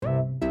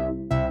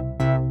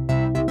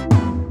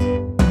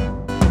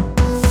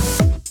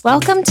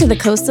Welcome to the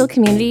Coastal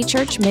Community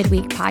Church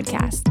Midweek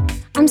Podcast.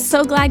 I'm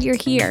so glad you're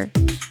here.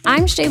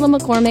 I'm Shayla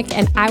McCormick,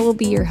 and I will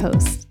be your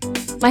host.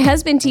 My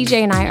husband TJ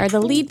and I are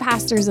the lead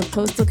pastors of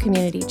Coastal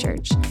Community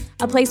Church,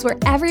 a place where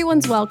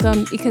everyone's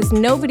welcome because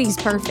nobody's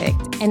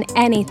perfect and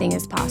anything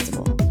is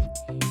possible.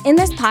 In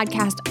this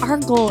podcast, our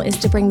goal is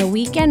to bring the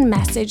weekend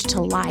message to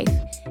life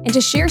and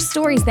to share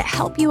stories that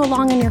help you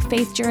along in your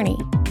faith journey.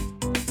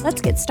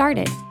 Let's get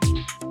started.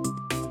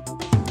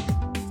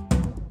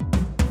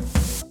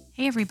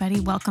 Hey everybody,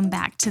 welcome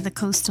back to the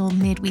Coastal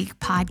Midweek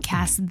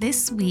Podcast.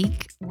 This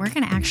week, we're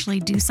going to actually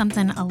do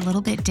something a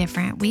little bit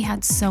different. We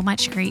had so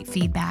much great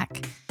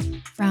feedback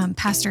from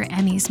Pastor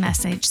Emmy's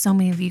message. So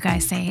many of you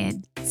guys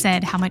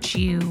said how much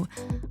you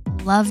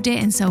loved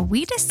it. And so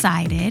we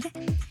decided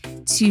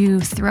to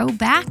throw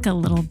back a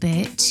little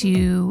bit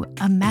to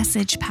a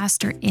message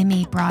Pastor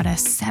Emmy brought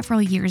us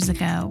several years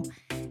ago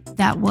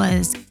that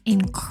was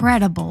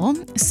incredible.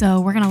 So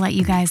we're going to let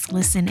you guys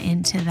listen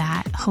into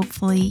that.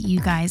 Hopefully you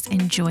guys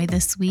enjoy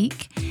this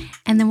week.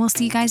 And then we'll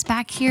see you guys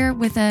back here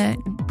with a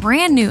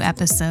brand new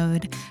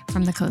episode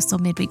from the Coastal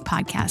Midweek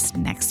Podcast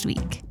next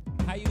week.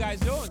 How you guys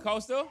doing,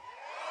 Coastal?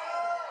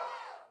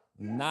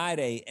 9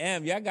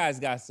 a.m. Y'all guys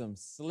got some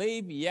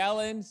sleep,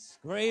 yelling,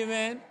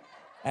 screaming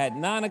at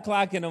 9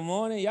 o'clock in the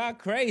morning. Y'all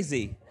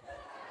crazy.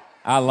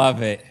 I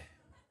love it.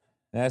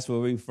 That's where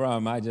we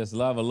from. I just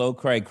love a little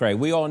cray-cray.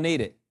 We all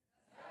need it.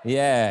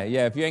 Yeah.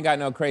 If you ain't got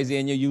no crazy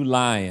in you, you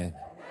lying.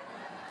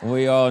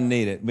 We all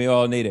need it.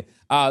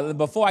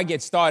 Before I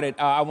get started,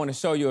 I want to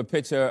show you a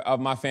picture of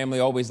my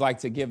family. Always like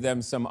to give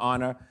them some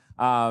honor.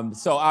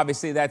 So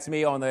obviously that's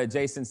me on the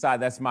adjacent side.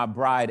 That's my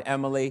bride,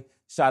 Emily.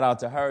 Shout out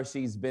to her.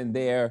 She's been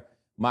there.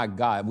 My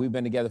God, we've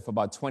been together for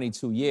about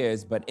 22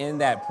 years. But in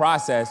that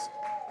process,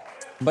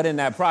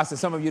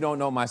 some of you don't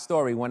know my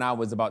story. When I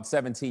was about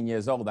 17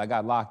 years old, I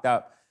got locked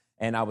up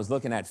and I was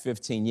looking at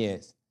 15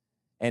 years.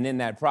 And in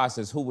that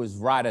process, who was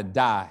ride or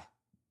die?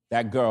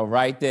 That girl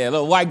right there,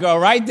 little white girl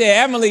right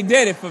there. Emily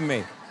did it for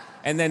me.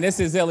 And then this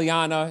is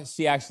Ileana.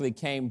 She actually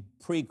came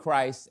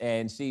pre-Christ,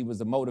 and she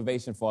was a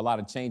motivation for a lot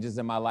of changes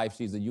in my life.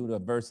 She's a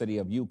University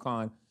of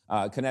Yukon,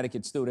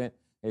 Connecticut student.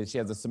 And she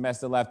has a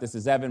semester left. This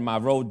is Evan, my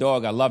road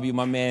dog. I love you,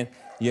 my man.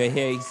 You're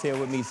here. He's here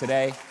with me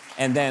today.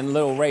 And then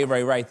little Ray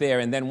right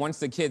there. And then once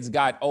the kids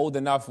got old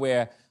enough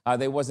where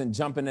they wasn't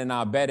jumping in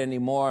our bed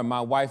anymore, my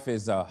wife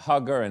is a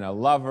hugger and a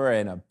lover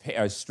and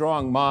a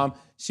strong mom.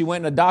 She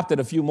went and adopted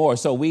a few more.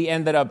 So we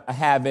ended up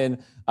having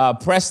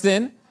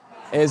Preston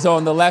is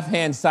on the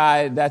left-hand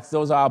side.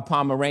 Those are our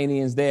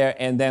Pomeranians there.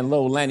 And then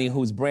little Lenny,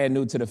 who's brand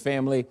new to the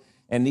family.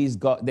 And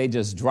they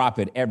just drop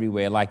it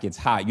everywhere like it's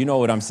hot. You know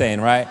what I'm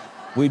saying, right?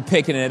 We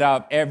picking it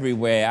up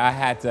everywhere. I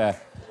had to...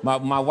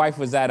 My wife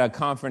was at a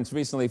conference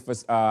recently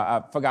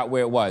I forgot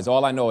where it was.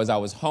 All I know is I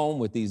was home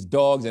with these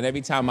dogs, and every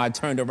time I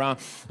turned around,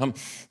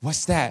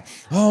 what's that?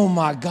 Oh,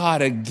 my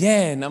God,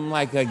 again. I'm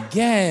like,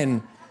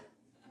 again.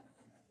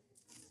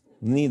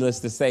 Needless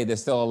to say, they're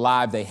still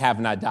alive. They have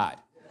not died.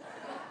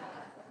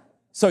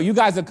 So you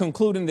guys are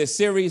concluding this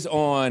series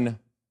on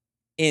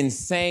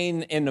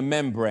insane in the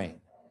membrane.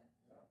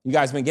 You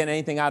guys been getting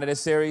anything out of this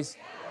series?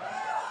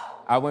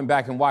 I went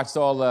back and watched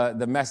all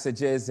the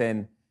messages,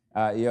 and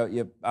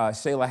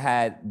Shayla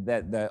had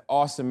the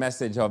awesome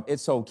message of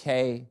it's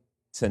okay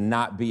to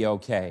not be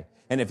okay.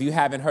 And if you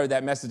haven't heard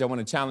that message, I want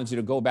to challenge you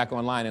to go back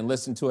online and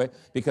listen to it,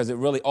 because it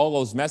really, all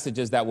those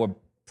messages that were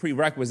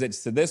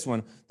prerequisites to this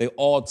one, they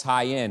all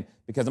tie in.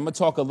 Because I'm going to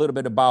talk a little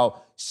bit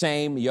about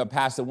shame. Your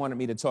pastor wanted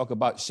me to talk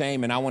about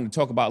shame, and I want to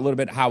talk about a little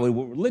bit how it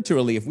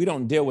literally, if we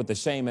don't deal with the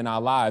shame in our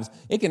lives,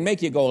 it can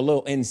make you go a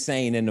little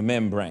insane in the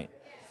membrane.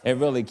 It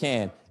really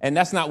can. And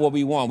that's not what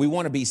we want. We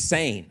want to be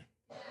sane.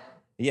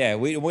 Yeah,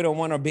 we don't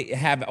want to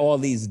have all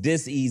these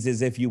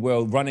dis-eases, if you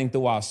will, running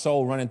through our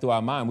soul, running through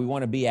our mind. We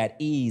want to be at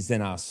ease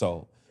in our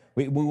soul.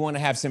 We want to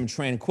have some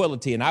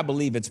tranquility, and I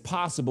believe it's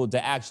possible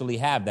to actually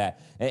have that.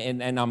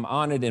 And I'm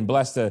honored and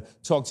blessed to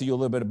talk to you a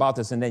little bit about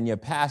this. And then your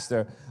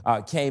pastor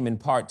came in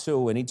part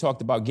 2, and he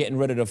talked about getting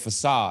rid of the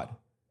facade.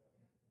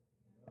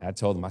 I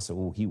told him, I said,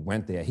 he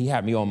went there. He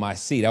had me on my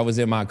seat. I was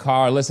in my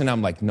car listening.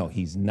 I'm like, no,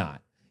 he's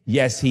not.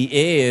 Yes,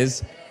 he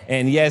is.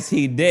 And yes,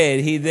 he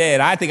did. He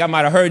did. I think I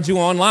might have heard you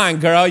online,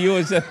 girl. You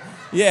was just,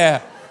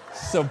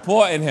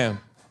 supporting him.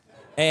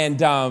 And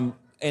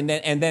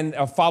then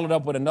I followed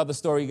up with another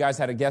story. You guys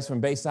had a guest from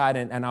Bayside,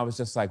 and I was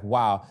just like,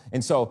 wow.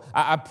 And so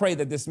I pray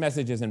that this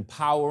message is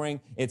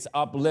empowering. It's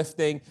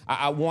uplifting.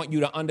 I want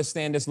you to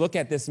understand this. Look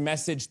at this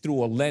message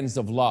through a lens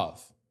of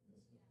love.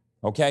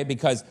 Okay?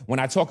 Because when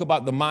I talk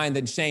about the mind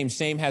and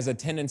shame has a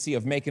tendency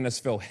of making us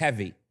feel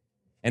heavy.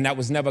 And that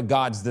was never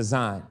God's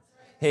design.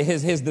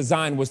 His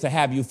design was to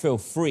have you feel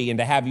free and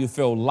to have you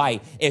feel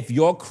light. If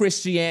your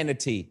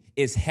Christianity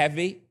is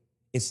heavy,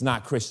 it's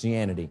not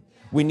Christianity.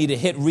 We need to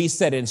hit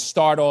reset and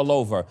start all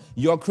over.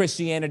 Your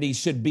Christianity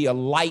should be a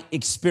light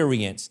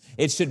experience.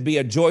 It should be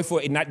a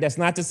joyful, that's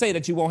not to say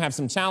that you won't have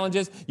some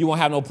challenges. You won't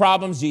have no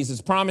problems. Jesus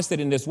promised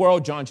it in this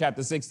world, John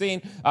chapter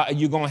 16.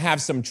 You're going to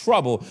have some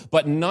trouble.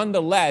 But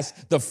nonetheless,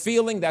 the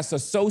feeling that's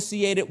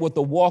associated with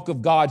the walk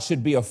of God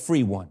should be a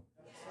free one.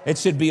 It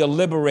should be a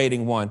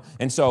liberating one.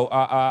 And so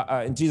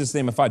in Jesus'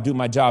 name, if I do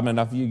my job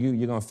enough,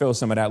 you're going to feel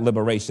some of that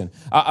liberation.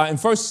 In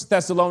 1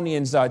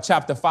 Thessalonians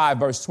chapter 5,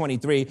 verse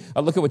 23,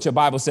 look at what your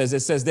Bible says.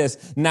 It says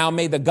this: "Now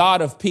may the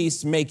God of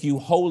peace make you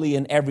holy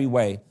in every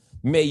way.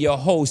 May your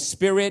whole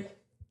spirit,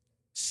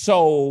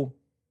 soul,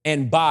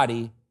 and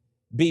body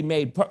be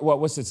made,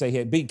 what's it say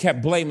here? Be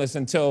kept blameless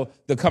until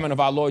the coming of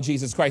our Lord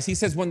Jesus Christ." He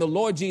says when the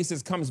Lord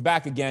Jesus comes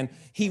back again,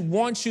 he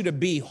wants you to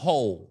be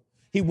whole.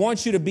 He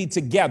wants you to be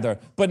together,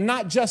 but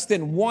not just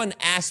in one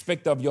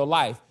aspect of your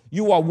life.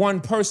 You are one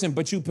person,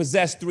 but you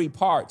possess three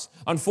parts.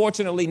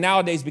 Unfortunately,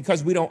 nowadays,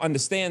 because we don't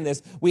understand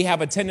this, we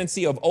have a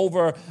tendency of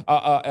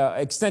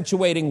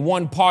accentuating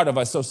one part of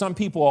us. So some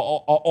people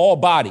are all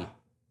body,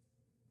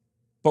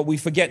 but we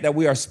forget that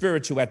we are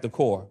spiritual at the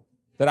core,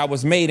 that I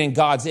was made in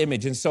God's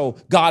image. And so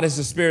God is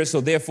a spirit,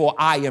 so therefore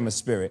I am a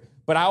spirit.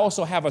 But I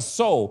also have a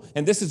soul,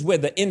 and this is where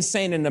the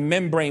insane and the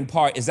membrane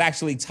part is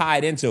actually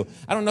tied into.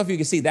 I don't know if you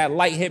can see, that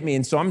light hit me,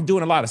 and so I'm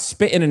doing a lot of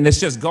spitting, and it's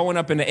just going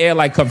up in the air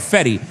like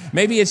confetti.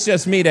 Maybe it's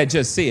just me that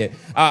just see it.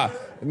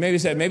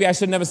 Maybe I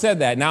should never said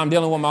that. Now I'm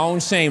dealing with my own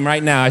shame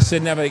right now. I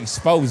should never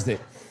exposed it.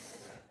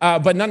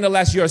 But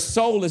nonetheless, your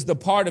soul is the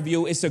part of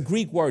you. It's a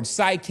Greek word,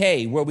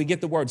 psyche, where we get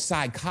the word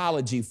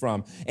psychology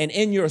from. And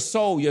in your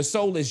soul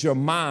is your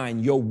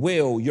mind, your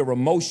will, your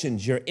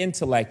emotions, your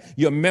intellect,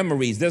 your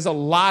memories. There's a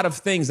lot of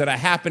things that are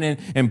happening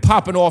and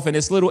popping off in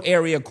this little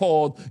area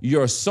called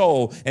your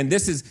soul. And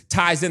this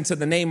ties into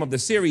the name of the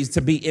series,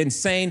 to be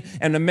insane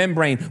and the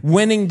membrane,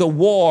 winning the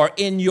war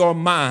in your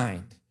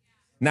mind.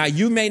 Now,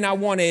 you may not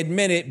want to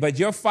admit it, but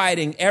you're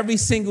fighting every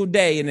single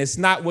day, and it's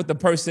not with the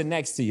person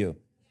next to you.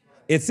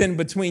 It's in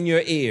between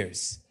your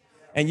ears.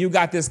 And you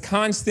got this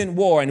constant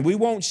war, and we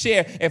won't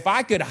share. If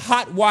I could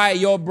hotwire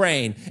your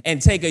brain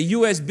and take a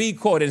USB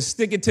cord and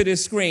stick it to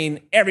this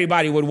screen,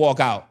 everybody would walk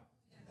out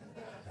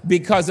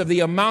because of the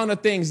amount of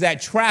things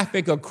that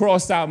traffic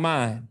across our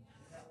mind.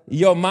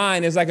 Your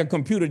mind is like a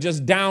computer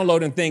just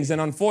downloading things.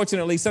 And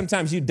unfortunately,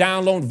 sometimes you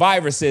download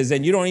viruses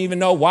and you don't even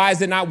know, why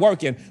is it not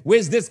working?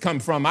 Where's this come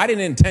from? I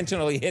didn't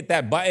intentionally hit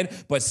that button,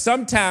 but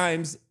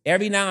sometimes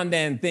every now and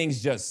then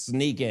things just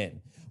sneak in.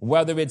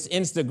 Whether it's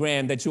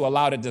Instagram that you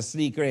allowed it to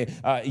sneak in,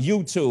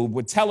 YouTube,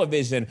 with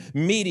television,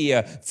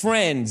 media,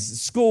 friends,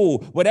 school,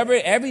 whatever,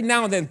 every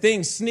now and then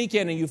things sneak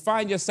in and you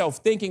find yourself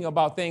thinking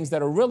about things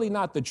that are really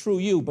not the true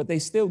you, but they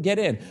still get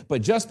in.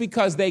 But just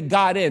because they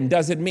got in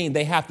doesn't mean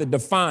they have to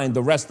define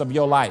the rest of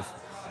your life.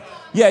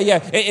 Yeah.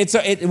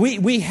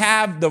 We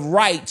have the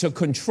right to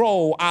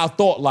control our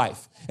thought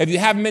life. If you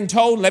haven't been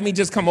told, let me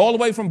just come all the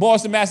way from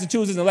Boston,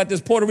 Massachusetts, and let this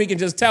Puerto Rican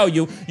just tell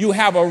you, you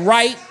have a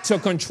right to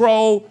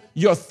control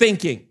your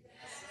thinking.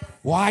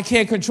 Well, I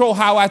can't control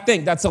how I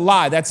think. That's a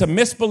lie. That's a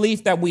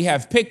misbelief that we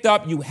have picked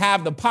up. You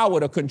have the power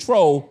to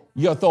control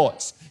your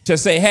thoughts. To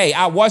say, hey,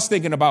 I was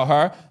thinking about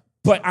her,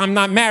 but I'm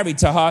not married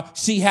to her.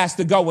 She has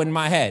to go in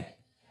my head.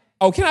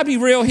 Oh, can I be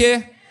real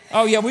here?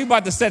 Oh, yeah, we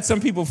about to set some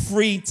people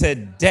free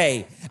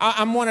today.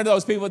 I'm one of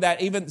those people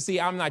that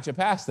I'm not your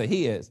pastor.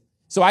 He is.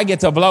 So I get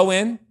to blow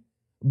in,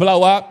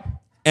 blow up,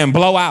 and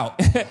blow out.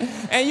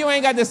 And you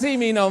ain't got to see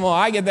me no more.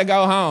 I get to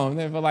go home.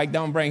 They feel like,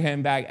 don't bring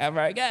him back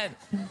ever again.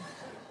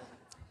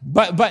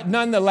 But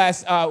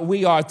nonetheless,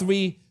 we are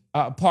three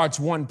parts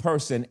one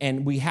person,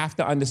 and we have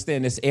to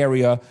understand this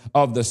area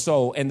of the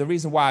soul. And the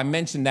reason why I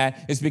mention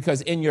that is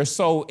because in your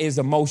soul is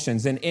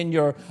emotions, and in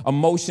your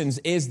emotions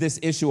is this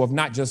issue of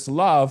not just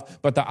love,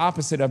 but the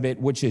opposite of it,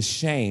 which is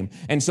shame.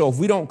 And so if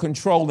we don't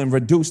control and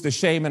reduce the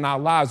shame in our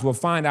lives, we'll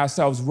find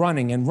ourselves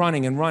running.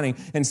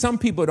 And some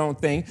people don't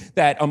think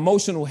that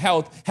emotional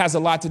health has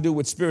a lot to do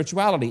with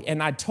spirituality,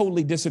 and I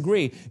totally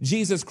disagree.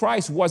 Jesus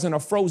Christ wasn't a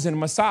frozen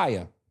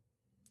Messiah.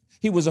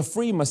 He was a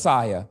free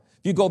Messiah.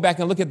 If you go back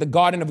and look at the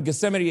Garden of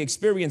Gethsemane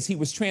experience, he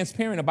was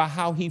transparent about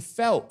how he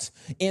felt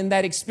in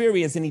that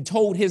experience. And he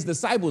told his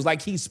disciples,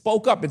 like he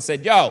spoke up and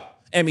said, yo,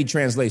 Emmy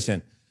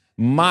translation,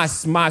 my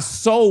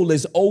soul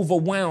is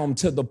overwhelmed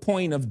to the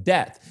point of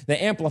death.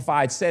 The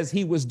Amplified says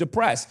he was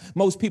depressed.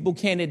 Most people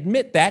can't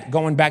admit that,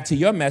 going back to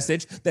your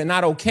message. They're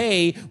not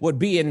okay with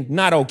being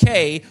not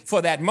okay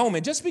for that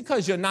moment. Just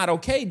because you're not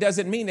okay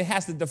doesn't mean it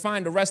has to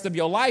define the rest of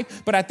your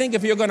life. But I think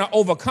if you're going to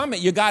overcome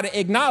it, you got to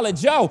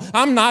acknowledge, yo,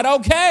 I'm not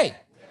okay.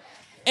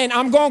 And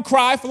I'm going to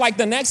cry for like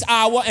the next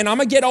hour, and I'm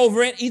going to get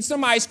over it, eat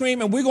some ice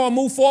cream, and we're going to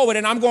move forward,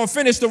 and I'm going to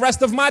finish the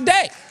rest of my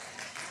day.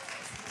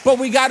 But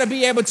we got to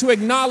be able to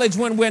acknowledge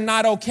when we're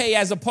not okay,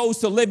 as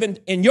opposed to living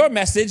in your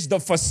message,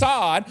 the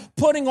facade,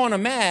 putting on a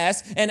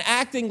mask and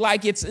acting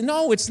like it's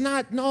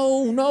not.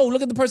 No.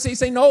 Look at the person,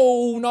 say,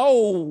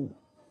 no,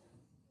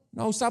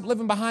 stop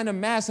living behind a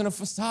mask and a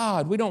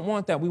facade. We don't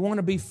want that. We want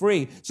to be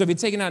free. So if you're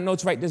taking out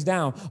notes, write this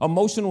down.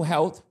 Emotional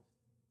health,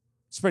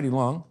 it's pretty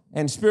long,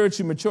 and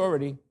spiritual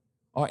maturity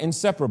are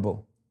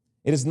inseparable.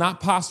 It is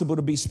not possible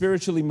to be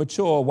spiritually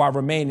mature while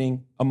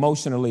remaining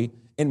emotionally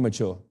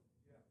immature.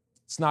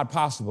 It's not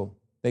possible.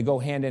 They go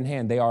hand in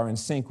hand. They are in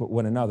sync with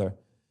one another.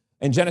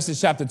 In Genesis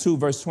chapter 2,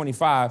 verse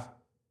 25,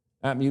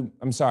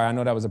 I'm sorry, I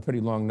know that was a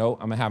pretty long note.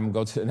 I'm going to have him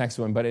go to the next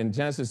one. But in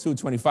Genesis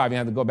 2:25, you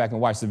have to go back and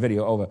watch the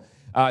video over.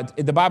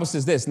 The Bible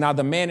says this, now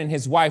the man and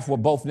his wife were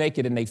both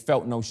naked and they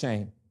felt no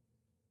shame.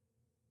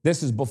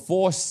 This is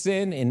before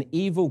sin and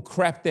evil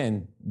crept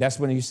in. That's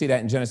when you see that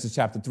in Genesis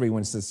chapter 3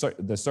 when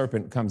the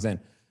serpent comes in.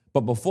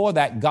 But before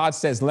that, God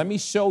says, let me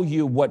show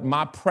you what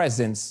my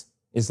presence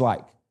is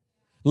like.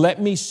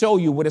 Let me show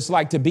you what it's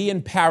like to be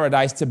in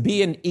paradise, to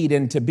be in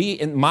Eden, to be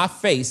in my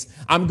face.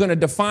 I'm going to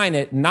define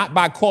it not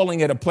by calling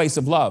it a place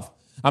of love.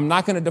 I'm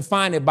not going to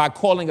define it by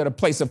calling it a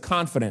place of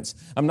confidence.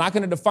 I'm not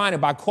going to define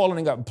it by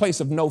calling it a place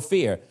of no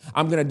fear.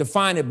 I'm going to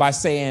define it by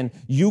saying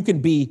you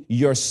can be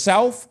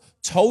yourself,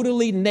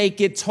 totally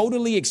naked,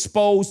 totally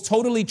exposed,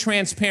 totally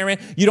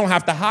transparent. You don't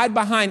have to hide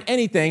behind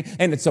anything.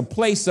 And it's a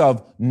place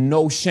of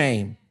no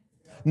shame,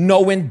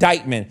 no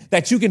indictment,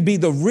 that you can be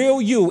the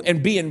real you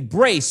and be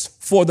embraced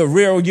for the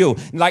real you.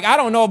 Like, I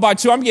don't know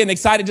about you. I'm getting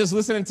excited just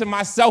listening to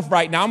myself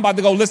right now. I'm about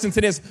to go listen to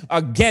this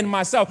again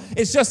myself.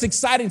 It's just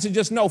exciting to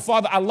just know,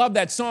 Father, I love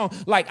that song.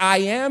 Like, I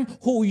am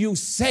who you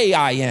say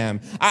I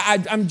am.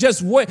 I'm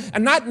just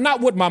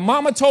not what my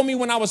mama told me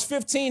when I was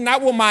 15,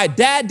 not what my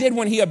dad did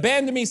when he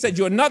abandoned me, said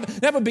you'll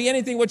never be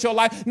anything with your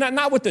life.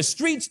 Not what the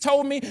streets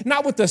told me,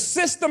 not what the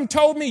system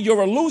told me.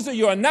 You're a loser.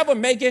 You'll never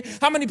make it.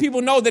 How many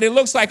people know that it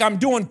looks like I'm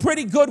doing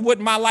pretty good with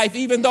my life,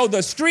 even though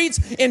the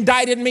streets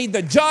indicted me,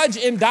 the judge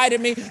indicted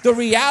me? The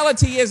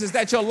reality is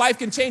that your life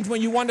can change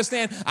when you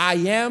understand I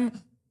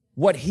am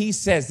what he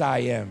says I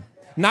am,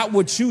 not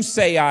what you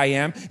say I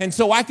am. And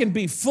so I can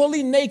be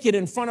fully naked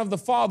in front of the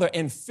Father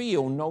and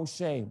feel no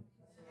shame.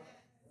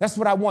 That's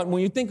what I want.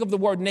 When you think of the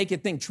word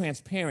naked, think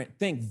transparent,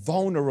 think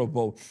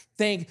vulnerable,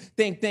 think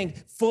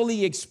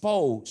fully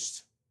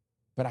exposed,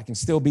 but I can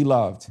still be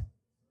loved.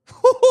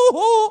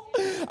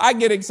 I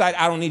get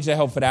excited. I don't need your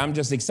help for that. I'm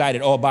just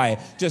excited all by it.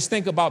 Just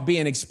think about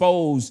being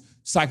exposed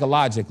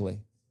psychologically,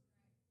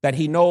 that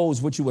he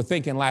knows what you were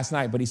thinking last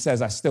night, but he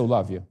says, I still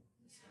love you.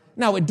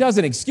 Now, it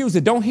doesn't excuse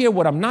it. Don't hear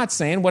what I'm not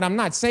saying. What I'm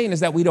not saying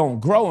is that we don't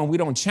grow and we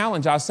don't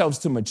challenge ourselves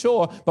to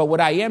mature. But what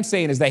I am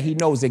saying is that he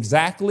knows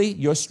exactly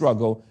your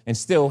struggle and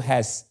still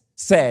has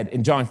said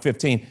in John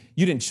 15,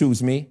 you didn't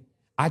choose me.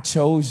 I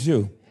chose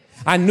you.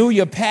 I knew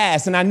your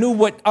past and I knew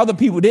what other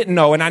people didn't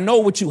know. And I know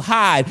what you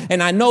hide.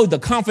 And I know the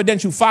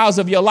confidential files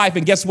of your life.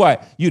 And guess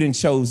what? You didn't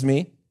choose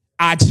me.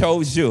 I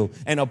chose you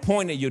and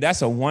appointed you.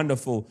 That's a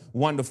wonderful,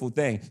 wonderful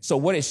thing. So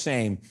what is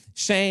shame?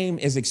 Shame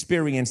is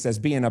experienced as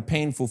being a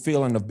painful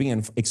feeling of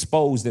being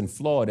exposed and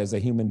flawed as a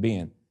human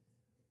being.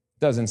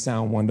 Doesn't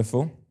sound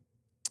wonderful.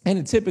 And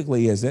it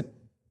typically isn't.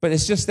 But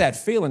it's just that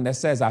feeling that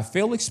says, I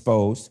feel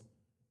exposed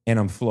and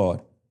I'm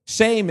flawed.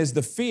 Shame is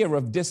the fear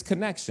of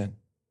disconnection.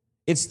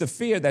 It's the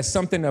fear that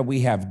something that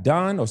we have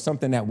done or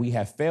something that we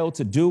have failed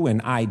to do,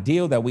 an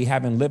ideal that we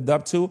haven't lived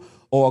up to,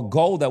 or a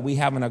goal that we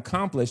haven't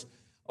accomplished,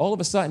 all of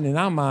a sudden in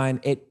our mind,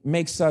 it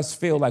makes us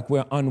feel like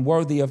we're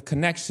unworthy of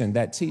connection.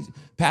 That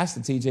Pastor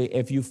TJ,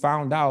 if you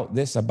found out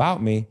this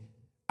about me,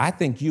 I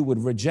think you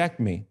would reject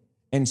me.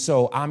 And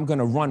so I'm going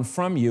to run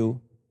from you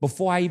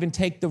before I even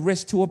take the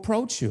risk to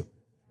approach you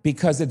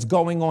because it's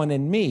going on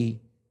in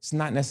me. It's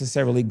not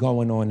necessarily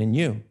going on in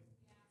you.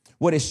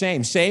 What is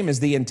shame? Shame is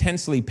the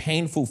intensely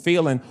painful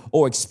feeling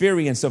or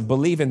experience of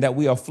believing that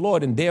we are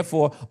flawed and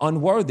therefore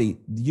unworthy.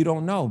 You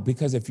don't know,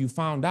 because if you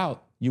found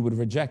out, you would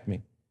reject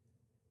me.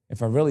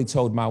 If I really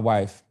told my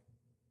wife,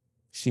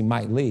 she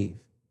might leave.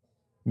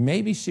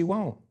 Maybe she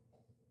won't.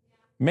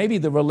 Maybe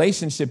the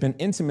relationship and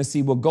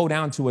intimacy will go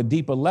down to a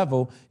deeper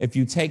level if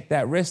you take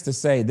that risk to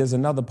say, there's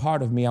another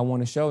part of me I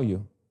want to show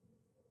you.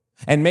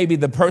 And maybe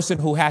the person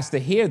who has to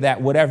hear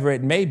that, whatever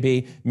it may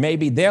be,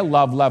 maybe their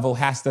love level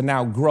has to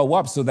now grow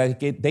up so that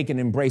they can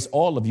embrace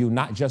all of you,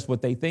 not just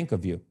what they think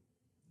of you.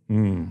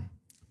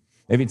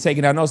 If you're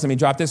taking out notes, let me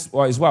drop this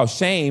as well.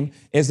 Shame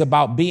is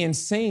about being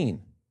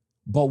seen,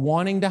 but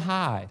wanting to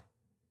hide.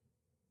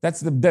 That's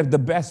the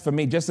best for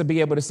me, just to be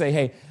able to say,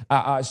 hey,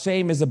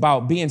 shame is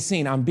about being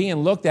seen. I'm being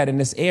looked at in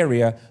this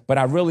area, but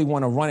I really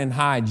want to run and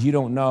hide. You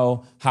don't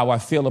know how I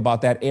feel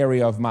about that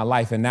area of my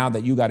life. And now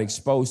that you got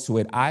exposed to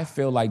it, I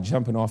feel like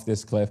jumping off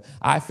this cliff.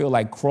 I feel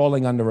like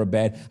crawling under a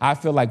bed. I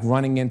feel like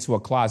running into a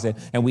closet.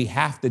 And we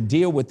have to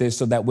deal with this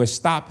so that we're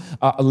stop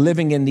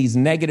living in these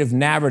negative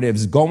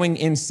narratives, going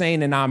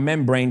insane in our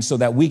membrane so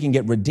that we can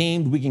get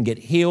redeemed, we can get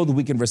healed,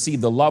 we can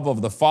receive the love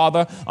of the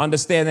Father,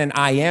 understanding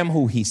I am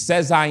who he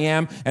says I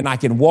am, and I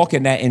can walk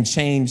in that and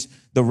change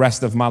the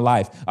rest of my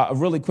life.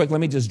 Really quick, let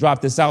me just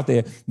drop this out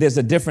there. There's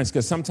a difference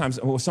because sometimes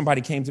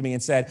somebody came to me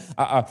and said,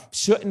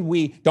 don't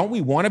we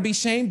want to be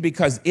shamed?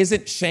 Because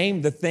isn't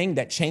shame the thing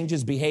that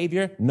changes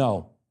behavior?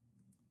 No.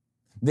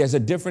 There's a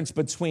difference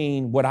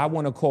between what I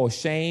want to call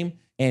shame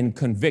and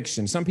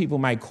conviction. Some people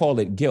might call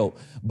it guilt,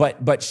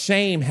 but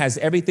shame has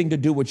everything to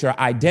do with your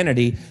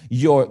identity.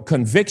 Your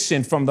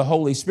conviction from the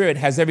Holy Spirit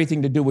has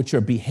everything to do with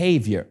your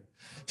behavior.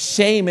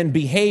 Shame and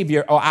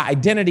behavior, or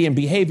identity and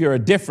behavior, are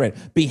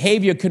different.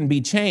 Behavior can be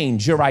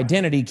changed. Your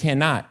identity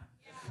cannot.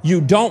 You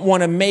don't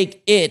want to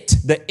make it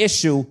the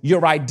issue,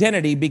 your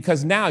identity,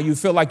 because now you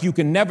feel like you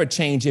can never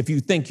change if you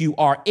think you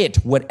are it,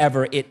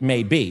 whatever it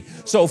may be.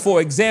 So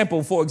for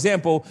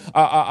example,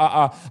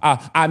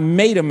 I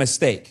made a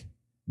mistake.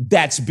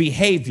 That's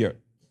behavior.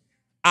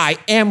 I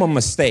am a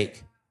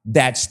mistake.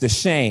 That's the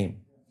shame.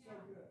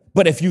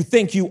 But if you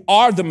think you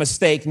are the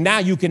mistake, now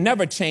you can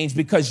never change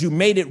because you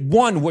made it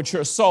one with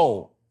your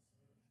soul.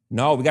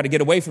 No, we got to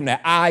get away from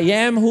that. I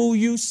am who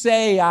you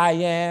say I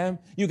am.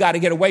 You got to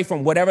get away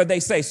from whatever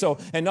they say. So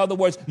in other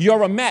words,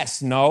 you're a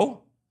mess.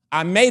 No,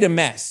 I made a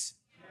mess,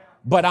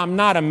 but I'm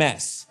not a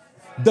mess.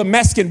 The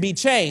mess can be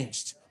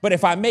changed. But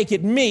if I make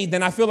it me,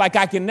 then I feel like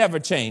I can never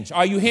change.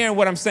 Are you hearing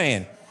what I'm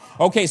saying?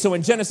 Okay, so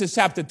in Genesis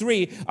chapter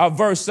 3,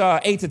 verse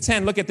 8 to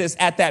 10, look at this.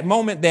 At that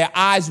moment, their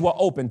eyes were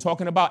open,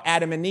 talking about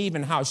Adam and Eve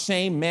and how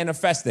shame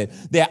manifested.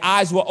 Their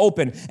eyes were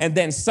open, and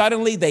then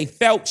suddenly they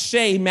felt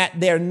shame at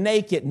their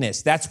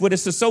nakedness. That's what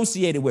it's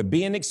associated with,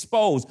 being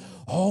exposed.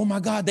 Oh,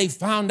 my God, they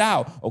found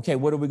out. Okay,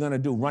 what are we going to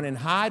do? Run and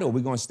hide, or are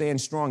we going to stand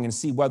strong and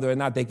see whether or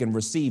not they can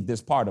receive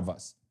this part of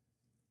us?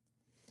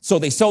 So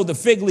they sewed the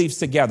fig leaves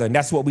together, and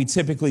that's what we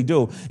typically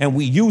do, and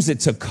we use it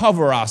to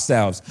cover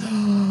ourselves.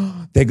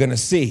 They're going to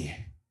see.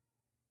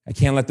 I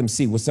can't let them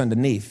see what's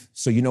underneath.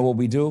 So you know what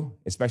we do,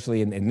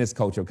 especially in this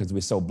culture, because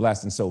we're so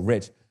blessed and so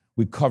rich,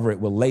 we cover it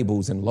with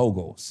labels and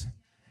logos.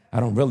 I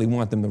don't really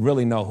want them to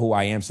really know who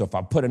I am. So if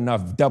I put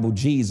enough double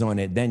G's on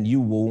it, then you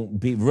will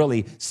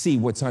really see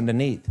what's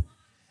underneath.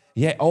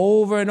 Yeah,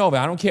 over and over.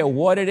 I don't care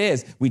what it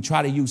is. We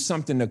try to use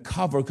something to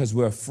cover because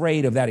we're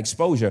afraid of that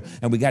exposure,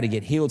 and we got to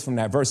get healed from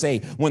that. Verse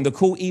 8, when the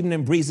cool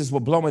evening breezes were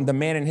blowing, the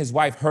man and his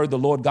wife heard the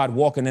Lord God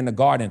walking in the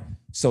garden.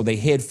 So they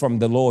hid from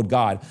the Lord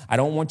God. I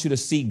don't want you to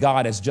see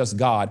God as just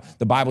God.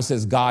 The Bible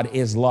says God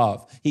is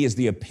love. He is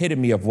the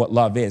epitome of what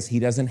love is. He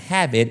doesn't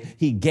have it.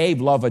 He gave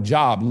love a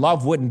job.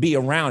 Love wouldn't be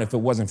around if it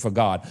wasn't for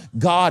God.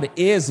 God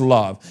is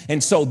love.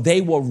 And so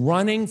they were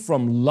running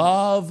from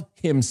love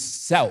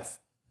himself.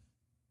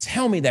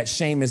 Tell me that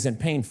shame isn't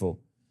painful,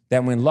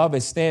 that when love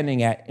is standing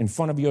in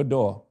front of your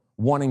door,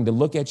 wanting to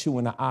look at you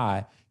in the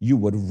eye, you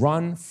would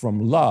run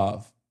from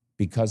love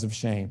because of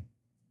shame.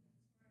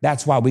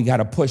 That's why we got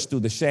to push through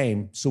the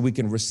shame so we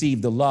can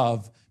receive the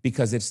love,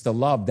 because it's the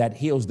love that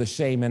heals the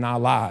shame in our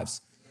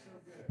lives.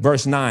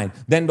 Verse 9,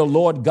 then the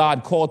Lord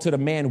God called to the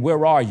man,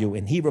 where are you?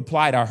 And he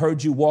replied, I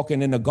heard you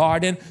walking in the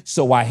garden,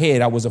 so I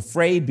hid. I was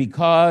afraid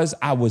because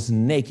I was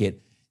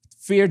naked.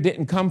 Fear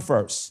didn't come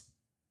first.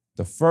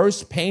 The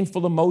first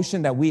painful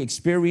emotion that we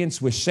experience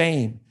was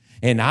shame.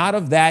 And out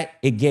of that,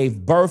 it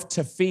gave birth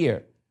to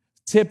fear.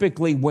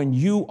 Typically, when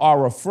you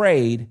are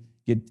afraid,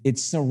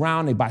 it's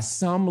surrounded by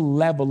some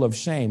level of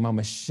shame. I'm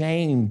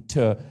ashamed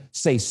to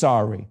say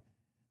sorry.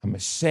 I'm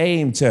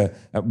ashamed to,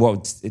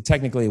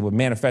 technically it would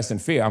manifest in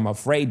fear. I'm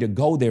afraid to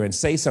go there and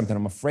say something.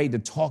 I'm afraid to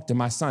talk to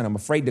my son. I'm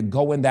afraid to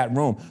go in that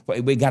room.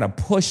 But we got to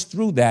push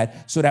through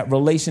that so that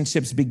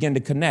relationships begin to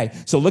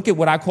connect. So look at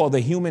what I call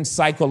the human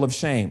cycle of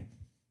shame.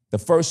 The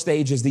first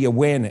stage is the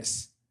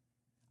awareness.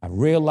 I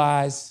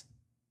realize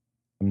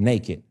I'm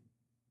naked.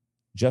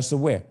 Just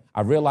aware.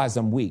 I realize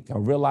I'm weak. I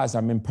realize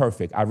I'm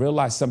imperfect. I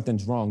realize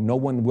something's wrong. No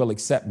one will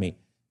accept me.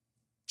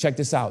 Check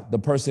this out. The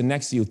person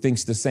next to you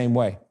thinks the same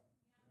way.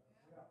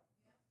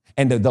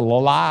 And the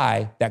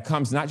lie that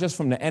comes not just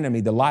from the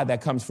enemy, the lie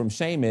that comes from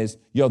shame is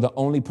you're the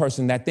only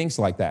person that thinks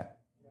like that.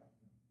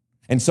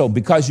 And so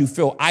because you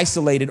feel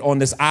isolated on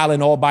this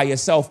island all by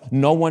yourself,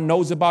 no one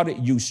knows about it,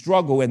 you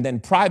struggle. And then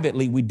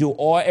privately, we do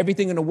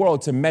everything in the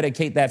world to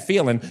medicate that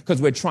feeling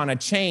because we're trying to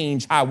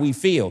change how we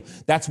feel.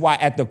 That's why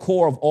at the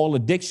core of all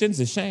addictions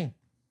is shame.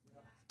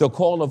 The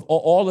core of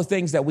all the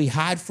things that we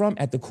hide from,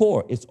 at the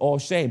core, it's all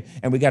shame.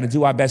 And we got to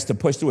do our best to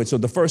push through it. So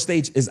the first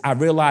stage is I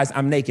realize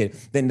I'm naked.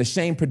 Then the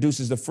shame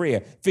produces the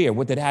fear. Fear.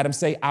 What did Adam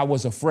say? I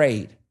was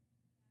afraid.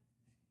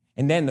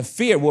 And then the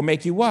fear will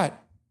make you what?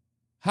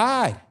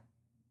 Hide.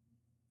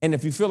 And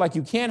if you feel like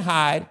you can't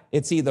hide,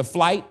 it's either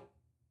flight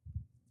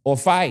or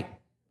fight.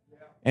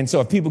 And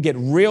so if people get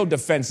real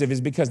defensive,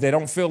 it's because they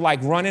don't feel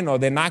like running or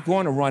they're not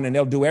going to run, and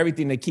they'll do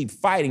everything to keep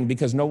fighting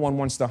because no one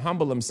wants to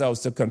humble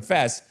themselves to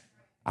confess,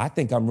 I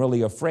think I'm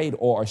really afraid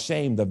or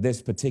ashamed of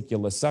this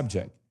particular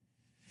subject.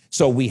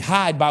 So we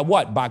hide by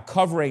what? By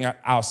covering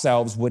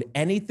ourselves with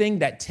anything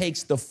that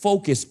takes the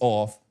focus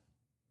off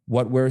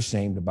what we're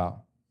ashamed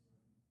about.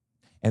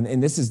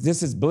 And this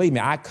is, believe me,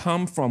 I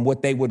come from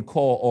what they would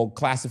call or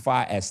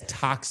classify as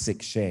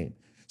toxic shame.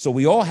 So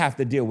we all have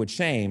to deal with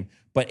shame,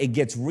 but it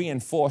gets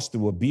reinforced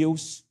through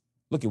abuse.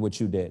 Look at what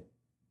you did.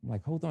 I'm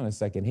like, hold on a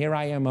second. Here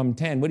I am, I'm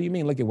 10. What do you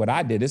mean? Look at what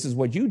I did. This is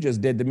what you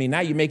just did to me. Now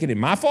you're making it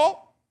my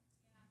fault?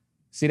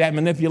 See that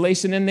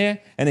manipulation in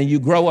there? And then you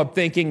grow up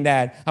thinking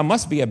that I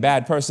must be a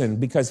bad person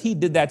because he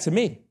did that to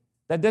me.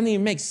 That doesn't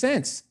even make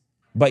sense.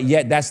 But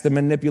yet that's the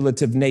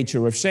manipulative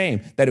nature of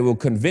shame, that it will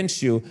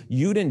convince you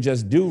didn't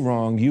just do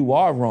wrong, you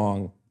are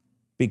wrong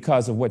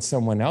because of what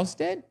someone else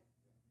did.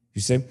 You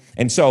see?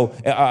 And so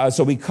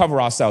we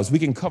cover ourselves. We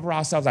can cover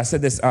ourselves. I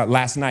said this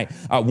last night.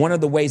 One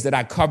of the ways that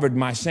I covered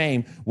my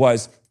shame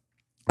was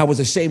I was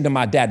ashamed of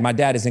my dad. My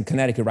dad is in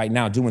Connecticut right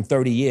now doing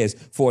 30 years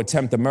for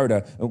attempted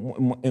murder.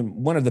 And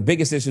one of the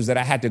biggest issues that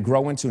I had to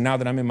grow into now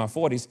that I'm in my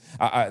 40s,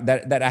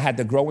 that I had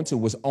to grow into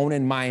was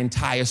owning my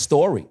entire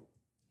story.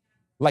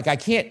 Like I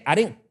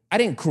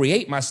didn't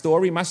create my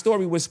story. My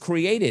story was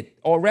created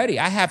already.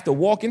 I have to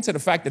walk into the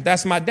fact that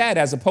that's my dad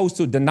as opposed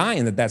to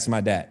denying that that's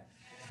my dad.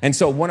 And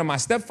so one of my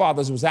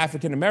stepfathers was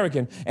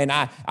African-American, and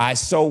I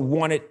so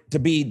wanted to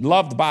be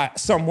loved by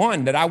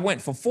someone that I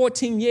went for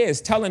 14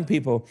 years telling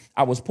people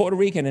I was Puerto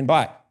Rican and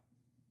black.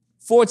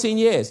 14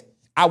 years.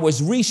 I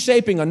was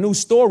reshaping a new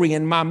story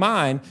in my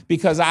mind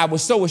because I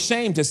was so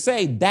ashamed to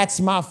say that's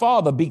my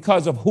father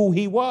because of who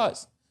he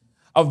was.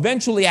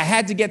 Eventually, I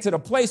had to get to the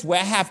place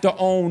where I have to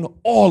own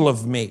all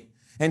of me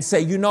and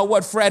say, you know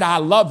what, Fred, I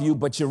love you,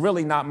 but you're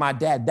really not my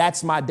dad.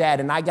 That's my dad,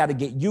 and I got to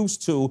get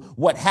used to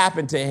what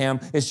happened to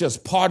him. It's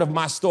just part of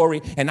my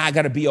story, and I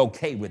got to be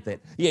okay with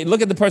it. Yeah,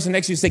 look at the person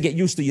next to you and say, get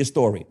used to your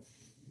story.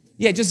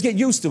 Yeah, just get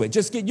used to it.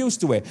 Just get used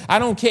to it. I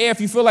don't care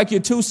if you feel like you're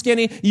too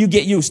skinny, you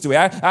get used to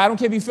it. I don't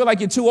care if you feel like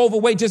you're too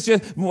overweight, just hear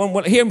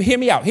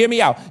me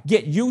out.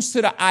 Get used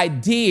to the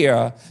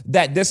idea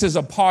that this is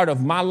a part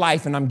of my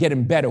life, and I'm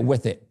getting better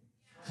with it.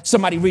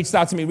 Somebody reached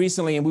out to me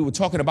recently and we were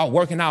talking about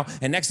working out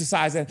and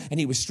exercising, and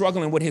he was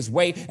struggling with his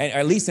weight, and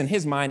at least in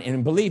his mind.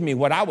 And believe me,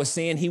 what I was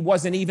seeing, he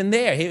wasn't even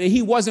there.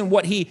 He wasn't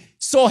what he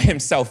saw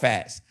himself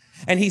as.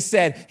 And he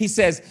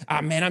says,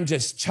 man, I'm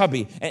just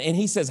chubby. And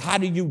he says, how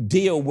do you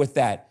deal with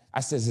that?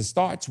 I says, it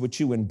starts with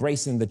you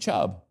embracing the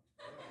chub.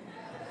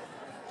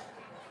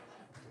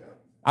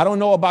 I don't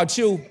know about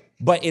you,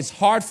 but it's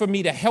hard for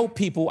me to help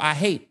people I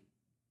hate.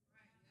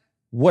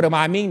 What do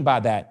I mean by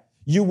that?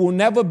 You will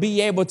never be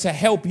able to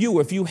help you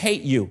if you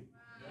hate you.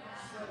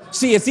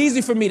 See, it's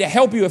easy for me to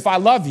help you if I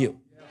love you.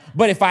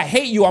 But if I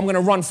hate you, I'm going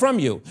to run from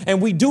you.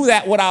 And we do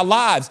that with our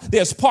lives.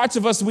 There's parts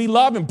of us we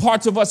love and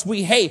parts of us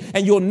we hate.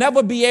 And you'll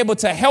never be able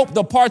to help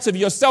the parts of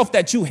yourself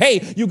that you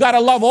hate. You got to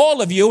love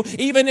all of you,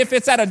 even if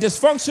it's at a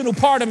dysfunctional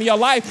part of your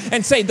life,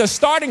 and say the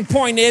starting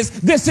point is,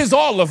 this is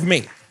all of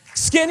me.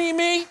 Skinny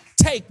me,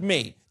 take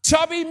me.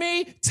 Chubby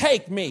me,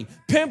 take me.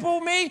 Pimple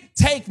me,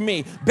 take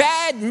me.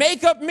 Bad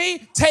makeup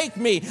me, take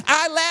me.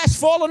 Eyelash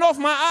falling off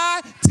my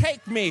eye,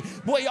 take me.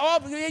 Boy,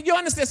 you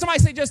understand? Somebody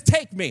say, just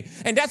take me.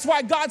 And that's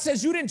why God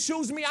says, you didn't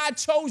choose me, I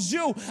chose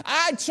you.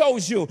 I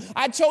chose you.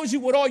 I chose you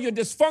with all your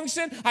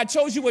dysfunction. I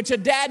chose you with your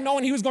dad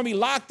knowing he was going to be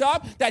locked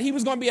up, that he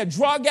was going to be a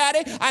drug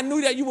addict. I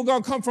knew that you were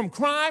going to come from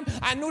crime.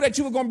 I knew that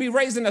you were going to be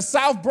raised in the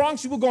South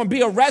Bronx. You were going to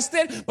be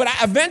arrested. But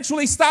I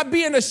eventually stopped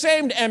being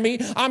ashamed, Emmy.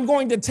 I'm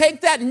going to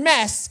take that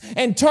mess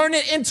and turn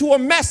it into a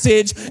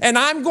message, and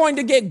I'm going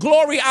to get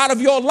glory out of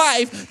your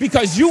life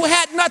because you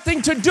had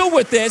nothing to do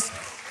with this.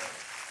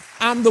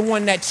 I'm the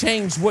one that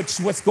changed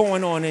what's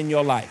going on in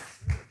your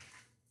life.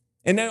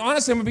 And then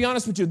honestly, I'm going to be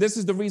honest with you. This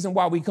is the reason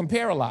why we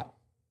compare a lot.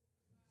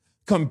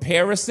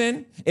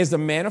 Comparison is a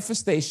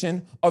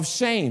manifestation of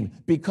shame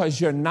because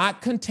you're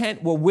not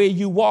content with where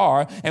you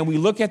are, and we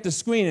look at the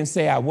screen and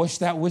say, I wish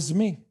that was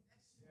me.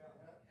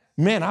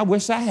 Man, I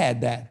wish I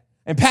had that.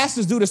 And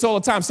pastors do this all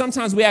the time.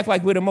 Sometimes we act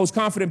like we're the most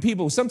confident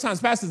people.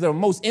 Sometimes pastors are the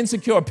most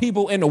insecure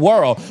people in the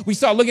world. We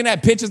start looking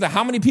at pictures of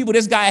how many people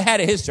this guy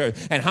had at his church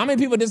and how many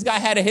people this guy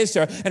had at his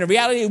church. And the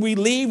reality is we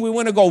leave, we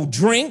want to go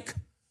drink.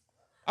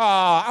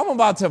 I'm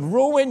about to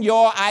ruin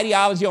your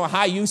ideology on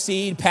how you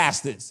see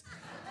pastors.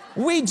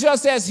 We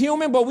just as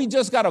human, but we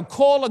just got a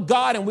call of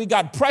God, and we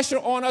got pressure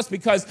on us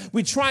because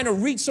we're trying to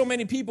reach so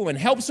many people and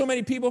help so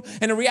many people.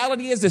 And the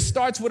reality is it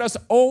starts with us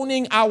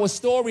owning our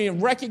story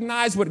and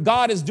recognize what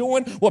God is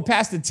doing, what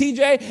Pastor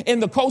TJ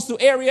in the coastal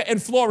area in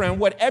Florida, and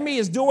what Emmy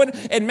is doing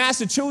in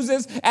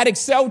Massachusetts at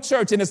Excel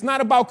Church. And it's not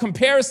about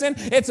comparison.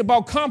 It's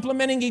about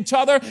complimenting each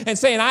other and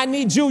saying, I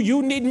need you,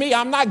 you need me.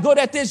 I'm not good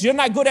at this, you're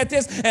not good at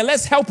this. And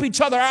let's help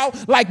each other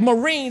out like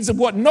Marines of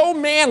what no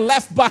man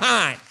left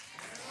behind.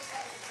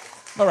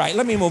 All right,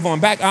 let me move on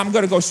back. I'm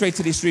going to go straight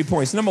to these 3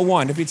 points. Number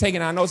one, if you're taking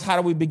our notes, how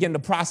do we begin the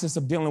process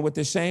of dealing with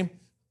this shame?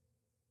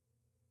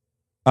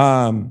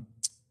 Number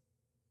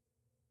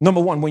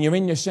one, when you're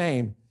in your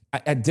shame,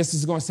 this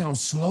is going to sound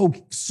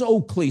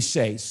so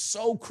cliche,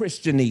 so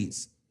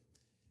Christianese.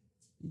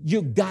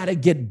 You got to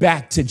get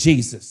back to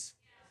Jesus.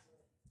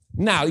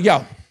 Now,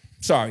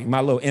 sorry,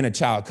 my little inner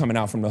child coming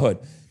out from the hood.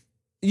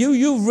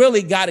 You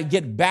really got to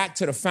get back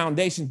to the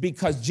foundation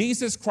because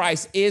Jesus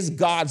Christ is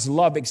God's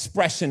love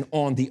expression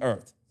on the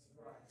earth.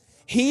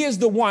 He is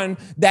the one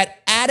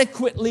that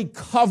adequately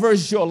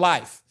covers your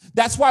life.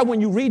 That's why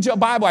when you read your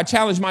Bible, I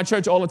challenge my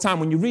church all the time.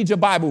 When you read your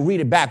Bible, read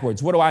it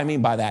backwards. What do I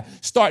mean by that?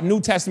 Start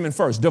New Testament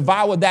first.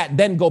 Devour that,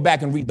 then go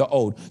back and read the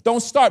Old.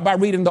 Don't start by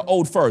reading the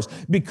Old first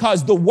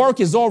because the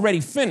work is already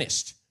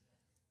finished,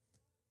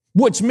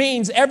 which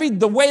means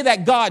the way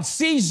that God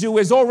sees you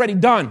is already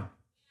done.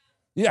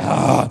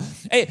 Yeah.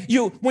 Hey,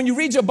 when you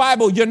read your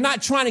Bible, you're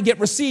not trying to get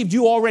received.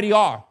 You already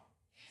are.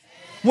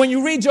 When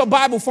you read your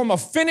Bible from a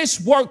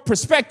finished work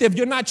perspective,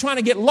 you're not trying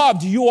to get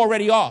loved. You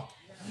already are.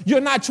 You're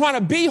not trying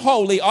to be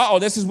holy.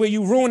 This is where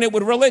you ruin it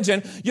with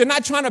religion. You're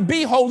not trying to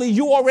be holy.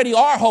 You already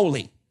are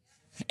holy.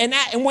 And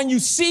when you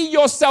see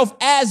yourself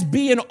as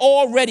being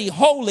already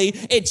holy,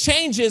 it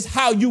changes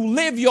how you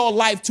live your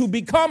life to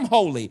become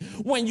holy.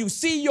 When you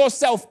see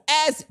yourself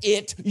as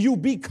it, you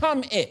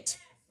become it.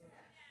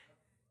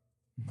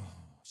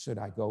 Should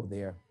I go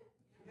there?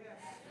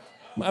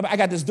 I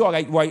got this dog.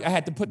 I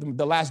had to put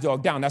the last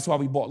dog down. That's why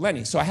we bought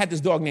Lenny. So I had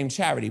this dog named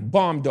Charity,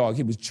 bomb dog.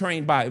 He was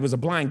trained it was a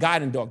blind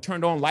guiding dog.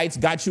 Turned on lights,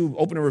 got you,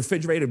 opened a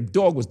refrigerator. The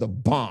dog was the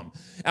bomb.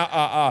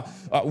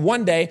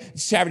 One day,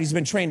 Charity's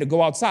been trained to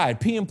go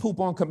outside, pee and poop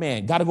on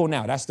command. Got to go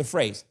now. That's the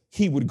phrase.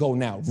 He would go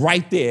now,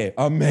 right there.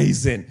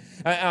 Amazing.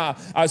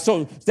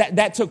 So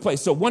that took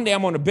place. So one day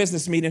I'm on a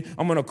business meeting.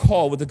 I'm on a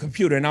call with the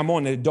computer, and I'm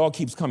on, and the dog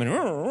keeps coming.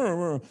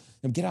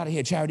 Get out of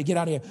here, Charity, get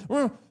out of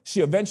here.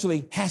 She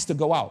eventually has to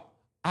go out.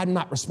 I'm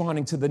not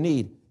responding to the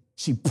need.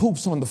 She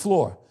poops on the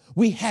floor.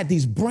 We had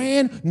these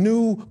brand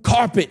new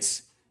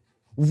carpets,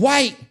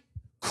 white,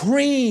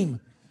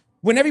 cream.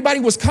 When everybody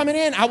was coming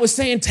in, I was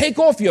saying, take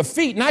off your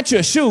feet, not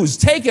your shoes.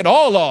 Take it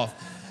all off.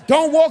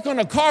 Don't walk on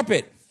the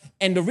carpet.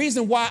 And the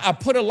reason why I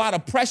put a lot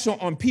of pressure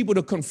on people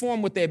to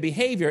conform with their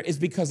behavior is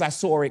because I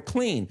saw it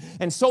clean.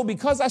 And so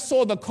because I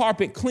saw the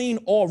carpet clean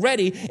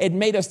already, it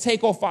made us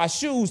take off our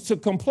shoes to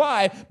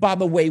comply by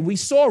the way we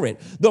saw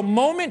it. The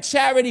moment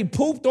Charity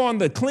pooped on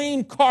the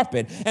clean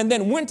carpet and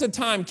then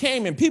wintertime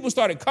came and people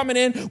started coming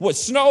in with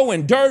snow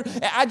and dirt,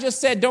 I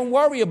just said, don't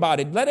worry about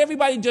it. Let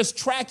everybody just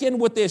track in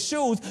with their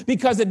shoes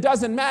because it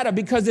doesn't matter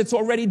because it's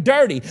already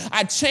dirty.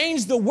 I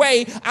changed the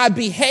way I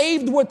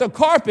behaved with the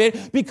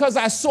carpet because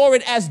I saw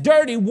it as dirty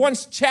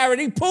once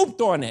Charity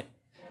pooped on it.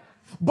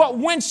 But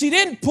when she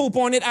didn't poop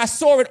on it, I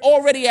saw it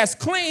already as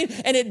clean,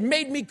 and it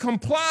made me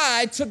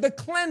comply to the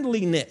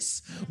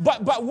cleanliness.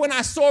 But when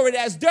I saw it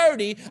as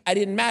dirty, it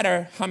didn't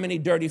matter how many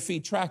dirty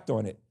feet tracked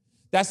on it.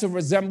 That's a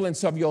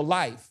resemblance of your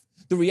life.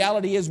 The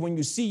reality is when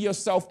you see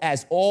yourself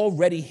as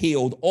already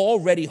healed,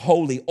 already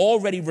holy,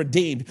 already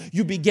redeemed,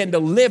 you begin to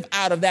live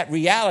out of that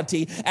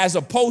reality as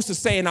opposed to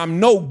saying I'm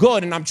no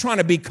good and I'm trying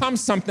to become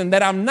something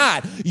that I'm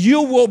not.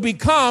 You will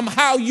become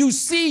how you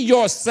see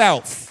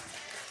yourself.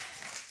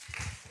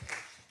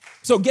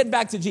 So get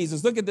back to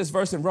Jesus. Look at this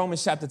verse in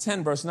Romans chapter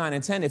 10, verse 9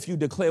 and 10. If you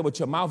declare with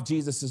your mouth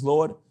Jesus is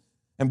Lord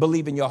and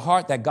believe in your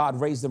heart that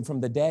God raised him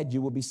from the dead,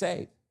 you will be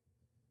saved.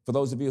 For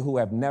those of you who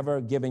have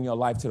never given your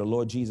life to the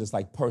Lord Jesus,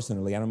 like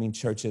personally, I don't mean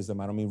churchism,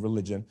 I don't mean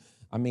religion,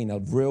 I mean a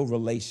real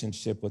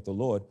relationship with the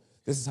Lord.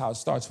 This is how it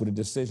starts, with a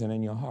decision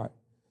in your heart.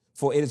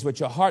 For it is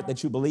with your heart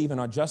that you believe and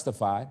are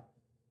justified,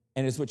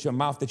 and it's with your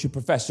mouth that you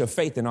profess your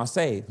faith and are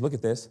saved. Look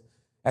at this.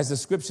 As the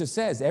scripture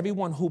says,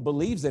 everyone who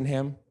believes in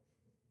him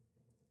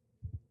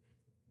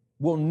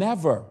will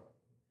never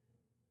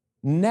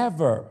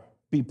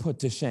be put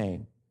to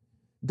shame.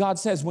 God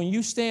says when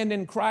you stand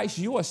in Christ,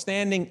 you are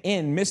standing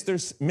in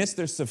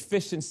Mr.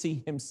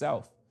 Sufficiency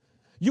himself.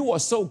 You are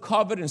so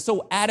covered and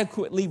so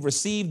adequately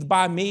received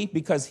by me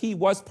because he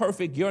was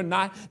perfect. You're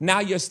not. Now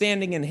you're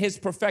standing in his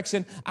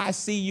perfection. I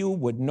see you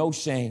with no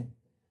shame.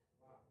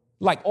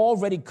 Like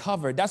already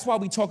covered. That's why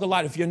we talk a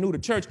lot, if you're new to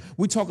church,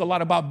 we talk a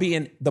lot about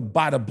being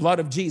by the blood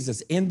of Jesus,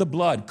 in the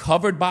blood,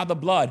 covered by the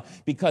blood,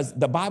 because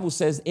the Bible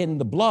says in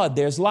the blood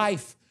there's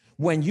life.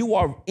 When you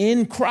are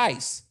in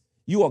Christ,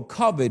 you are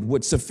covered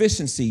with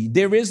sufficiency.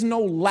 There is no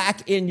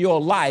lack in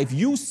your life.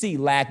 You see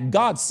lack,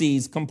 God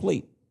sees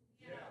complete.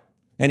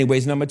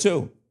 Anyways, number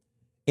 2,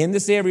 in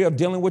this area of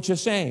dealing with your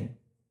shame,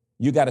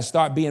 you got to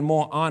start being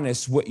more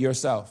honest with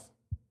yourself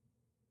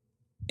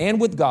and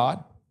with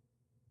God.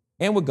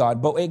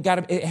 But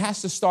it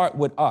has to start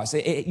with us.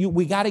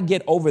 We got to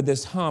get over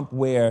this hump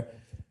where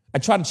I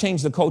try to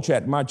change the culture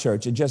at my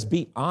church and just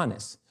be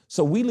honest.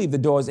 So we leave the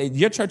doors.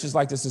 Your church is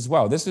like this as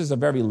well. This is a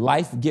very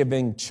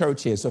life-giving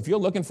church here. So if you're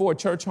looking for a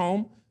church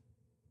home,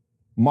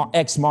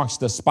 X marks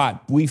the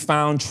spot. We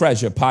found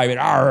treasure, pirate,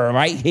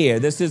 right here.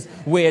 This is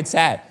where it's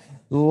at.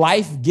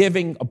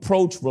 Life-giving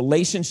approach,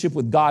 relationship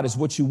with God is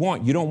what you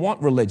want. You don't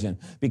want religion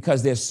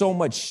because there's so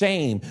much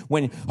shame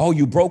when,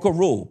 you broke a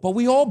rule. But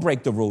we all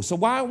break the rule. So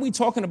why aren't we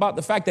talking about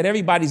the fact that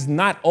everybody's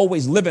not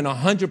always living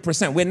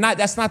 100%?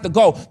 That's not the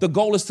goal. The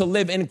goal is to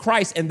live in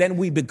Christ and then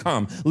we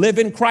become. Live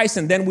in Christ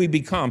and then we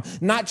become.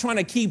 Not trying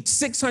to keep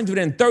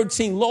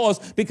 613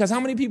 laws, because how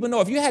many people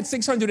know if you had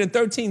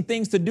 613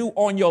 things to do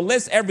on your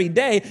list every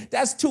day,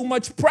 that's too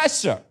much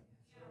pressure.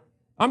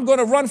 I'm going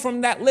to run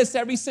from that list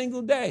every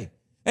single day.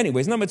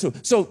 Anyways, number 2,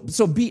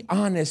 so be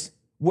honest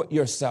with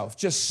yourself.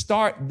 Just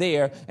start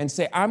there and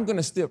say, I'm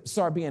going to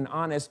start being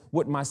honest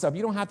with myself.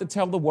 You don't have to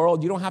tell the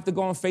world. You don't have to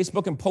go on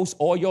Facebook and post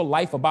all your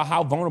life about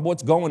how vulnerable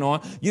it's going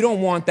on. You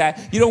don't want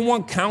that. You don't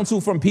want counsel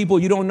from people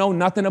you don't know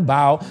nothing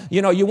about.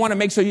 You want to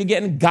make sure you're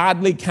getting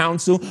godly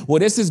counsel. Well,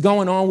 this is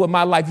going on with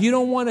my life. You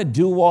don't want to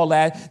do all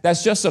that.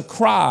 That's just a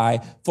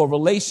cry for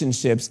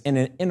relationships in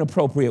an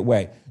inappropriate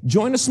way.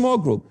 Join a small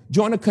group.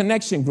 Join a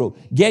connection group.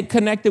 Get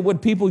connected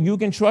with people you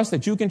can trust,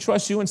 that you can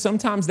trust you, and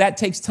sometimes that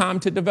takes time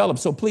to develop.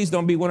 So please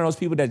don't be one of those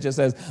people that just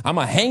says, I'm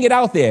going to hang it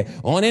out there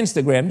on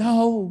Instagram.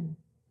 No.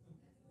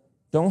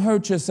 Don't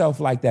hurt yourself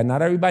like that.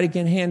 Not everybody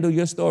can handle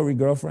your story,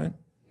 girlfriend.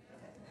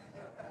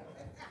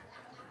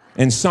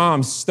 In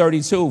Psalms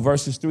 32,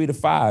 verses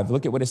 3-5,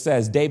 look at what it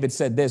says. David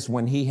said this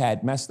when he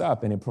had messed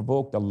up, and it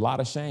provoked a lot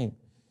of shame.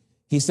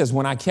 He says,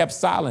 when I kept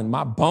silent,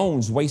 my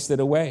bones wasted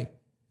away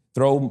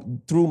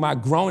through my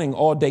groaning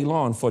all day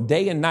long. For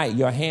day and night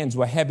your hands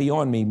were heavy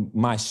on me.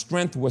 My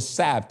strength was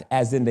sapped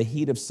as in the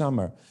heat of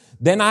summer.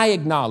 Then I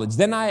acknowledged.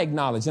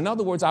 In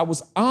other words, I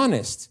was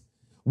honest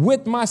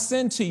with my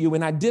sin to you,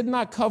 and I did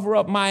not cover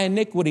up my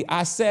iniquity.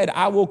 I said,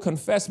 I will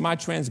confess my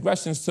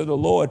transgressions to the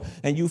Lord,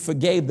 and you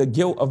forgave the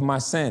guilt of my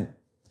sin.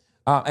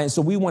 And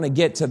so we want to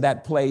get to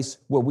that place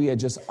where we are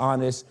just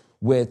honest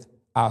with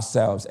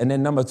ourselves. And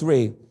then number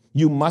 3,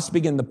 you must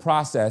begin the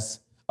process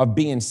of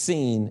being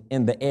seen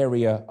in the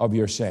area of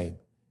your shame.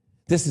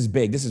 This is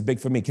big. This is big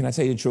for me. Can I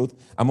tell you the truth?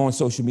 I'm on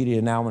social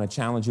media now. I want to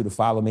challenge you to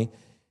follow me.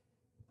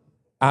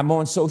 I'm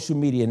on social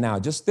media now.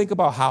 Just think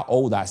about how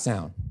old I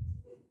sound.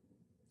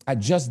 I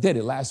just did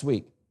it last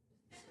week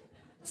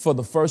for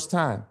the first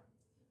time.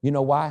 You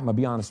know why? I'm going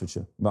to be honest with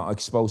you. I'm going to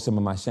expose some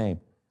of my shame.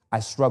 I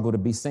struggle to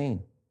be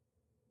seen.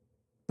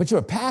 But you're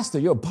a pastor.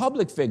 You're a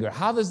public figure.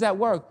 How does that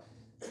work?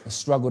 I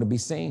struggle to be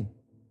seen.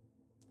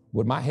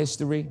 With my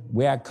history,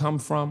 where I come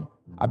from,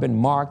 I've been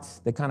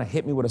marked. They kind of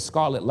hit me with a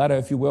scarlet letter,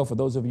 if you will, for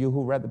those of you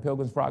who read The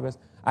Pilgrim's Progress.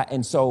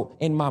 And so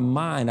in my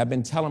mind, I've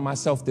been telling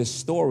myself this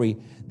story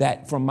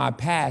that from my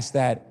past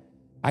that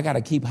I got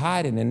to keep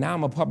hiding. And now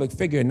I'm a public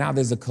figure. And now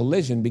there's a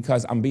collision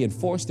because I'm being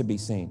forced to be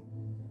seen.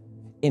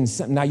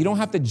 Now, you don't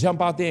have to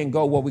jump out there and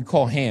go what we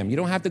call ham. You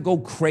don't have to go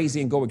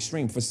crazy and go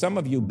extreme. For some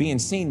of you, being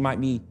seen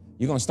might be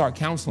you're going to start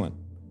counseling.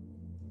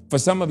 For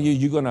some of you,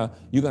 you're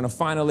gonna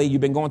finally, you've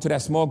been going to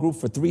that small group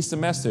for 3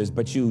 semesters,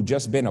 but you've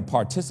just been a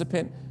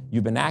participant.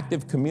 You've been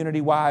active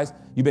community-wise.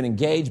 You've been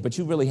engaged, but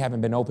you really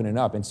haven't been opening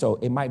up. And so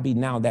it might be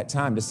now that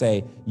time to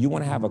say, you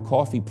want to have a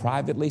coffee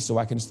privately so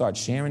I can start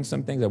sharing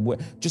some things?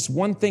 Just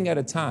one thing at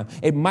a time.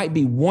 It might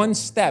be one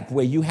step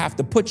where you have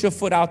to put your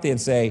foot out there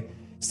and say,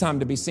 it's time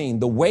to be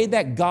seen. The way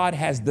that God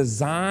has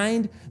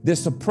designed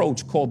this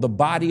approach called the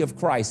body of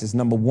Christ is,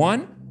 number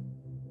 1,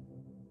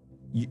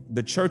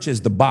 the church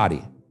is the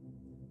body.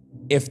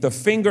 If the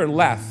finger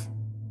left,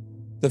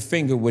 the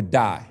finger would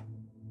die.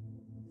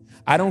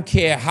 I don't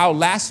care how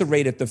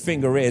lacerated the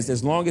finger is,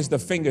 as long as the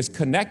finger's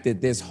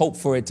connected, there's hope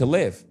for it to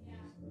live.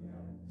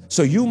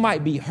 So you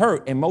might be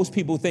hurt, and most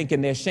people think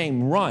in their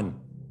shame, run.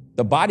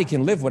 The body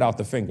can live without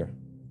the finger.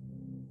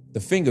 The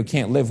finger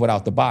can't live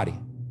without the body.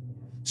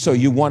 So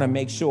you want to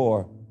make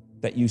sure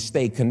that you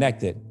stay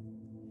connected.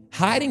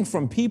 Hiding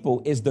from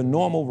people is the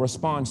normal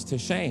response to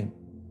shame.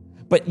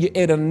 But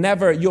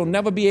you'll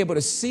never be able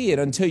to see it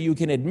until you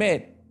can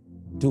admit,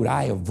 dude,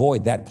 I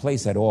avoid that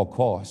place at all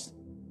costs.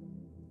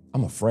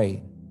 I'm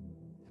afraid.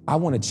 I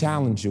want to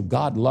challenge you.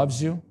 God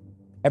loves you.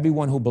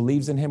 Everyone who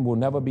believes in him will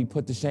never be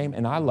put to shame,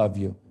 and I love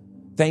you.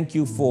 Thank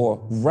you for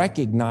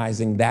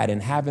recognizing that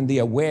and having the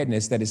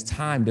awareness that it's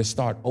time to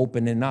start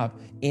opening up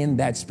in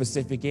that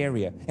specific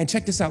area. And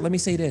check this out. Let me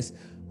say this.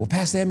 Well,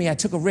 Pastor Emmy, I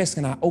took a risk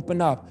and I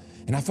opened up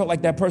and I felt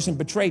like that person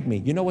betrayed me.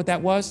 You know what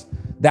that was?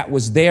 That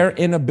was their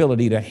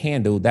inability to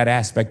handle that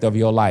aspect of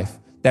your life.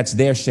 That's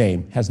their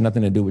shame. Has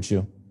nothing to do with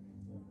you.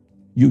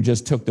 You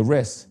just took the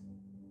risk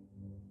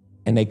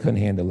and they couldn't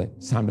handle it.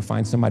 It's time to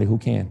find somebody who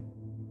can.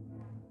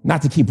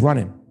 Not to keep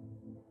running.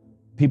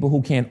 People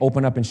who can't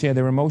open up and share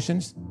their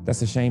emotions,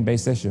 that's a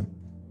shame-based issue.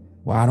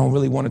 Well, I don't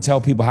really want to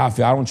tell people how I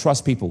feel. I don't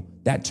trust people.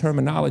 That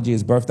terminology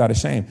is birthed out of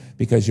shame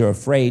because you're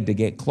afraid to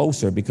get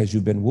closer because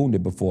you've been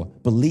wounded before.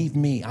 Believe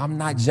me, I'm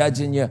not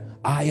judging you.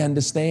 I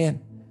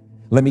understand.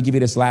 Let me give you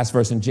this last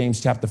verse in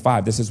James chapter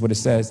 5. This is what it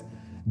says.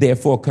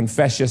 Therefore,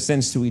 confess your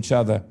sins to each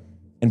other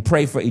and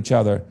pray for each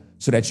other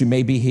so that you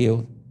may be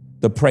healed.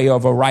 The prayer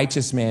of a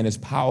righteous man is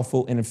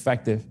powerful and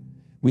effective.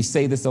 We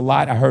say this a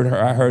lot. I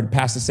heard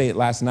Pastor say it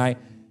last night.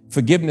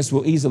 Forgiveness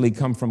will easily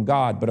come from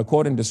God, but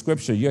according to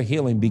Scripture, your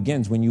healing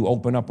begins when you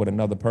open up with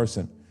another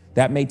person.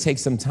 That may take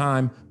some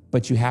time,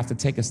 but you have to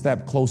take a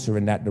step closer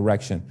in that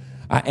direction.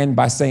 I end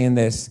by saying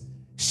this.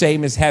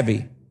 Shame is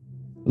heavy.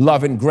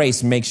 Love and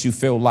grace makes you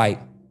feel light.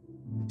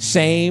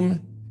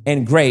 Shame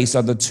and grace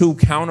are the two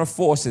counter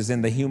forces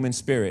in the human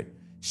spirit.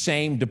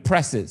 Shame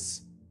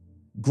depresses.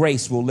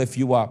 Grace will lift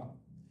you up.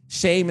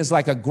 Shame is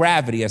like a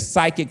gravity, a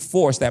psychic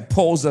force that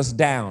pulls us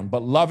down,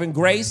 but love and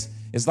grace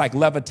is like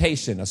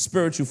levitation, a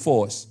spiritual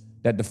force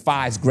that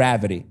defies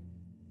gravity.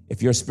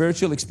 If your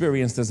spiritual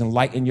experience doesn't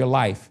lighten your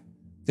life,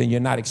 then you're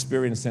not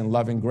experiencing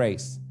love and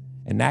grace.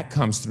 And that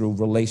comes through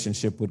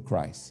relationship with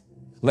Christ.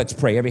 Let's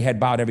pray. Every head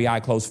bowed, every eye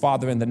closed.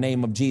 Father, in the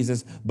name of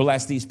Jesus,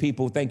 bless these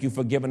people. Thank you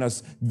for giving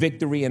us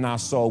victory in our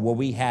soul where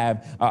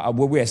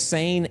we're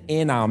sane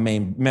in our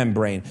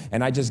membrane.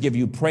 And I just give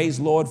you praise,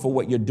 Lord, for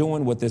what you're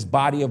doing with this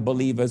body of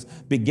believers.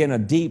 Begin a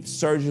deep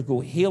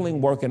surgical healing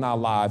work in our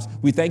lives.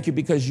 We thank you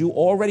because you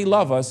already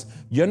love us.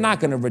 You're not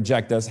going to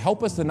reject us.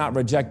 Help us to not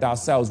reject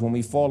ourselves when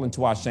we fall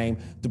into our shame,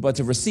 but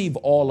to receive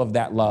all of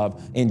that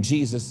love. In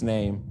Jesus'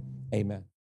 name, amen.